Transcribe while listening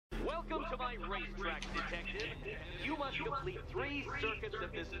my racetrack, detective. You must complete 3 circuits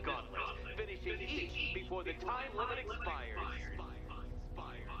of this gauntlet, finishing each before the time limit expires.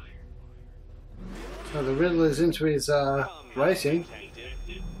 So the Riddler's into his racing.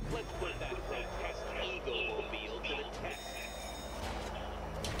 Let's put that grotesque ego-mobile to the test.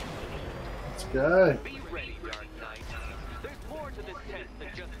 Let's go. Be ready, Dark Knight. There's more to this test than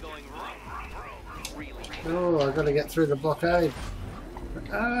just going wrong. Really. Oh, I got to get through the blockade.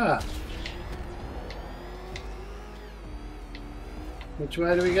 Ah. Which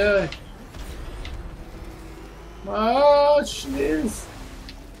way do we go? Oh, shiz.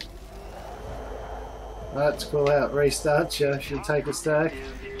 That's cool out. Restart. Yeah, should take a stack.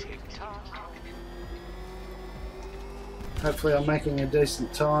 Hopefully I'm making a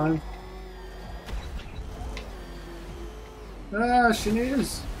decent time. Ah, she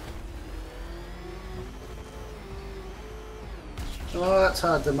is. Oh, that's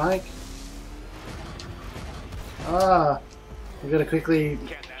hard to make. Ah, you got to quickly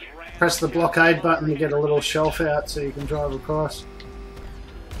press the blockade button to get a little shelf out so you can drive across.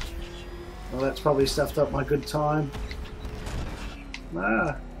 Well, that's probably stuffed up my good time.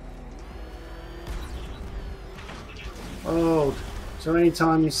 Ah. Oh, so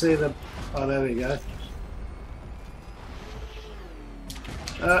anytime you see the... Oh, there we go.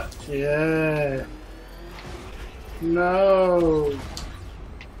 Yeah. No.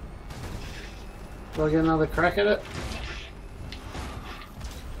 Do I get another crack at it?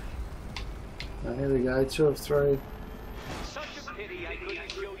 Oh, here we go, 2 of 3. Such a pity I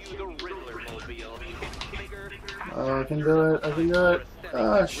couldn't show you the Riddler mobile. It's bigger. Oh, I can do it, I can do it.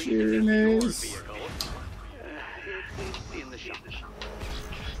 Oh, shoot, it is. It's in the shop.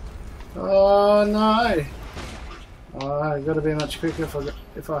 Oh, no. Oh, I've got to be much quicker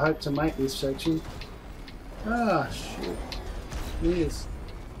if I hope to make this section. Ah, shit. Yes.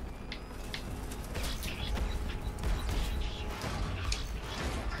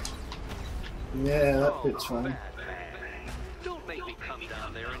 Yeah, that bit's funny. Don't make me come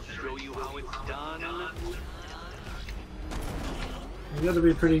down there and show you how it's done. You got to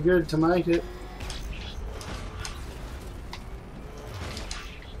be pretty good to make it.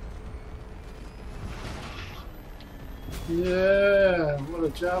 Yeah, what a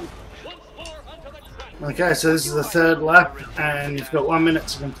jump. Okay, so this is the 3rd lap, and you've got 1 minute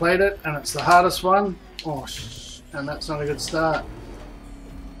to complete it, and it's the hardest one. Oh, and that's not a good start.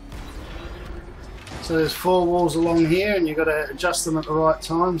 So there's 4 walls along here, and you've got to adjust them at the right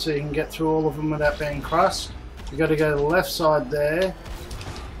time so you can get through all of them without being crushed. You've got to go to the left side there.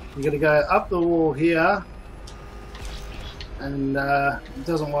 You've got to go up the wall here, and it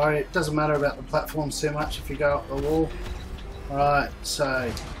doesn't matter about the platforms too much if you go up the wall. Alright, so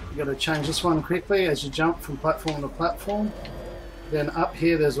you've got to change this one quickly as you jump from platform to platform. Then up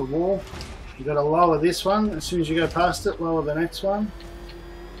here there's a wall. You've got to lower this one. As soon as you go past it, lower the next one.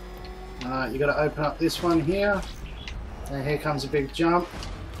 You've got to open up this one here. And here comes a big jump.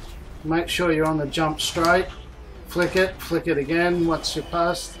 Make sure you're on the jump straight. Flick it again once you're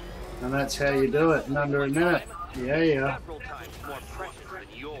past. And that's how you do it in under a minute. Yeah, yeah.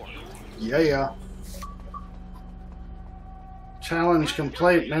 Yeah, yeah. Challenge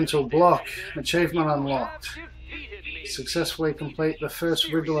complete, mental block. Achievement unlocked. Successfully complete the first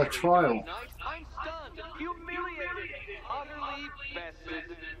Riddler trial.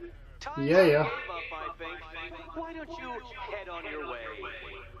 Yeah, yeah. Why don't you head on your way?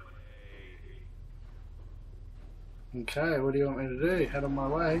 Okay, what do you want me to do? Head on my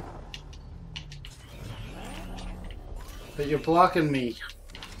way? But you're blocking me.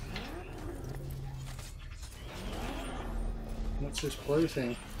 What's this blue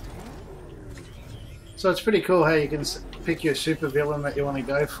thing? So it's pretty cool how you can pick your super villain that you want to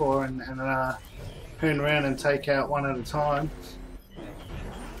go for and hoon around and take out one at a time.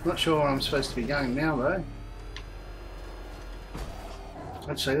 Not sure where I'm supposed to be going now though.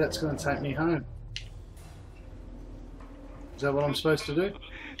 Actually, that's going to take me home. Is that what I'm supposed to do?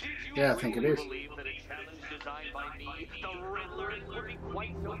 Yeah, I think it is. The Riddler would be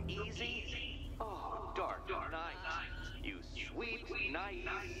quite so easy. Oh, Dark Knight. You sweet, nice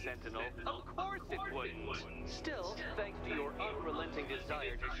sentinel. Of course it wouldn't. Still, thanks to your unrelenting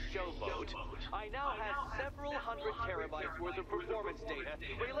desire to showboat, I now have several hundred terabytes worth of performance data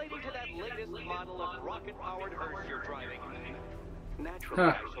relating to that latest model of rocket-powered hearse you're driving. Naturally,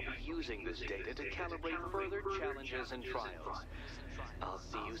 I shall be using this data to calibrate further challenges and trials. I'll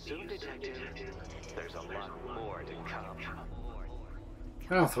see you soon, Detective. There's a lot more to come.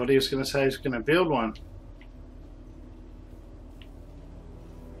 Oh, I thought he was going to say he's going to build one.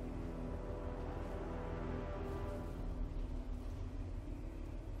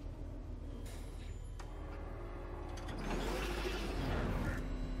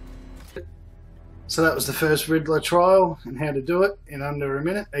 So that was the first Riddler trial and how to do it in under a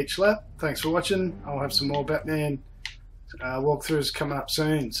minute each lap. Thanks for watching. I'll have some more Batman walkthroughs coming up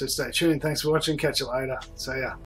soon, so stay tuned. Thanks for watching. Catch you later. See ya.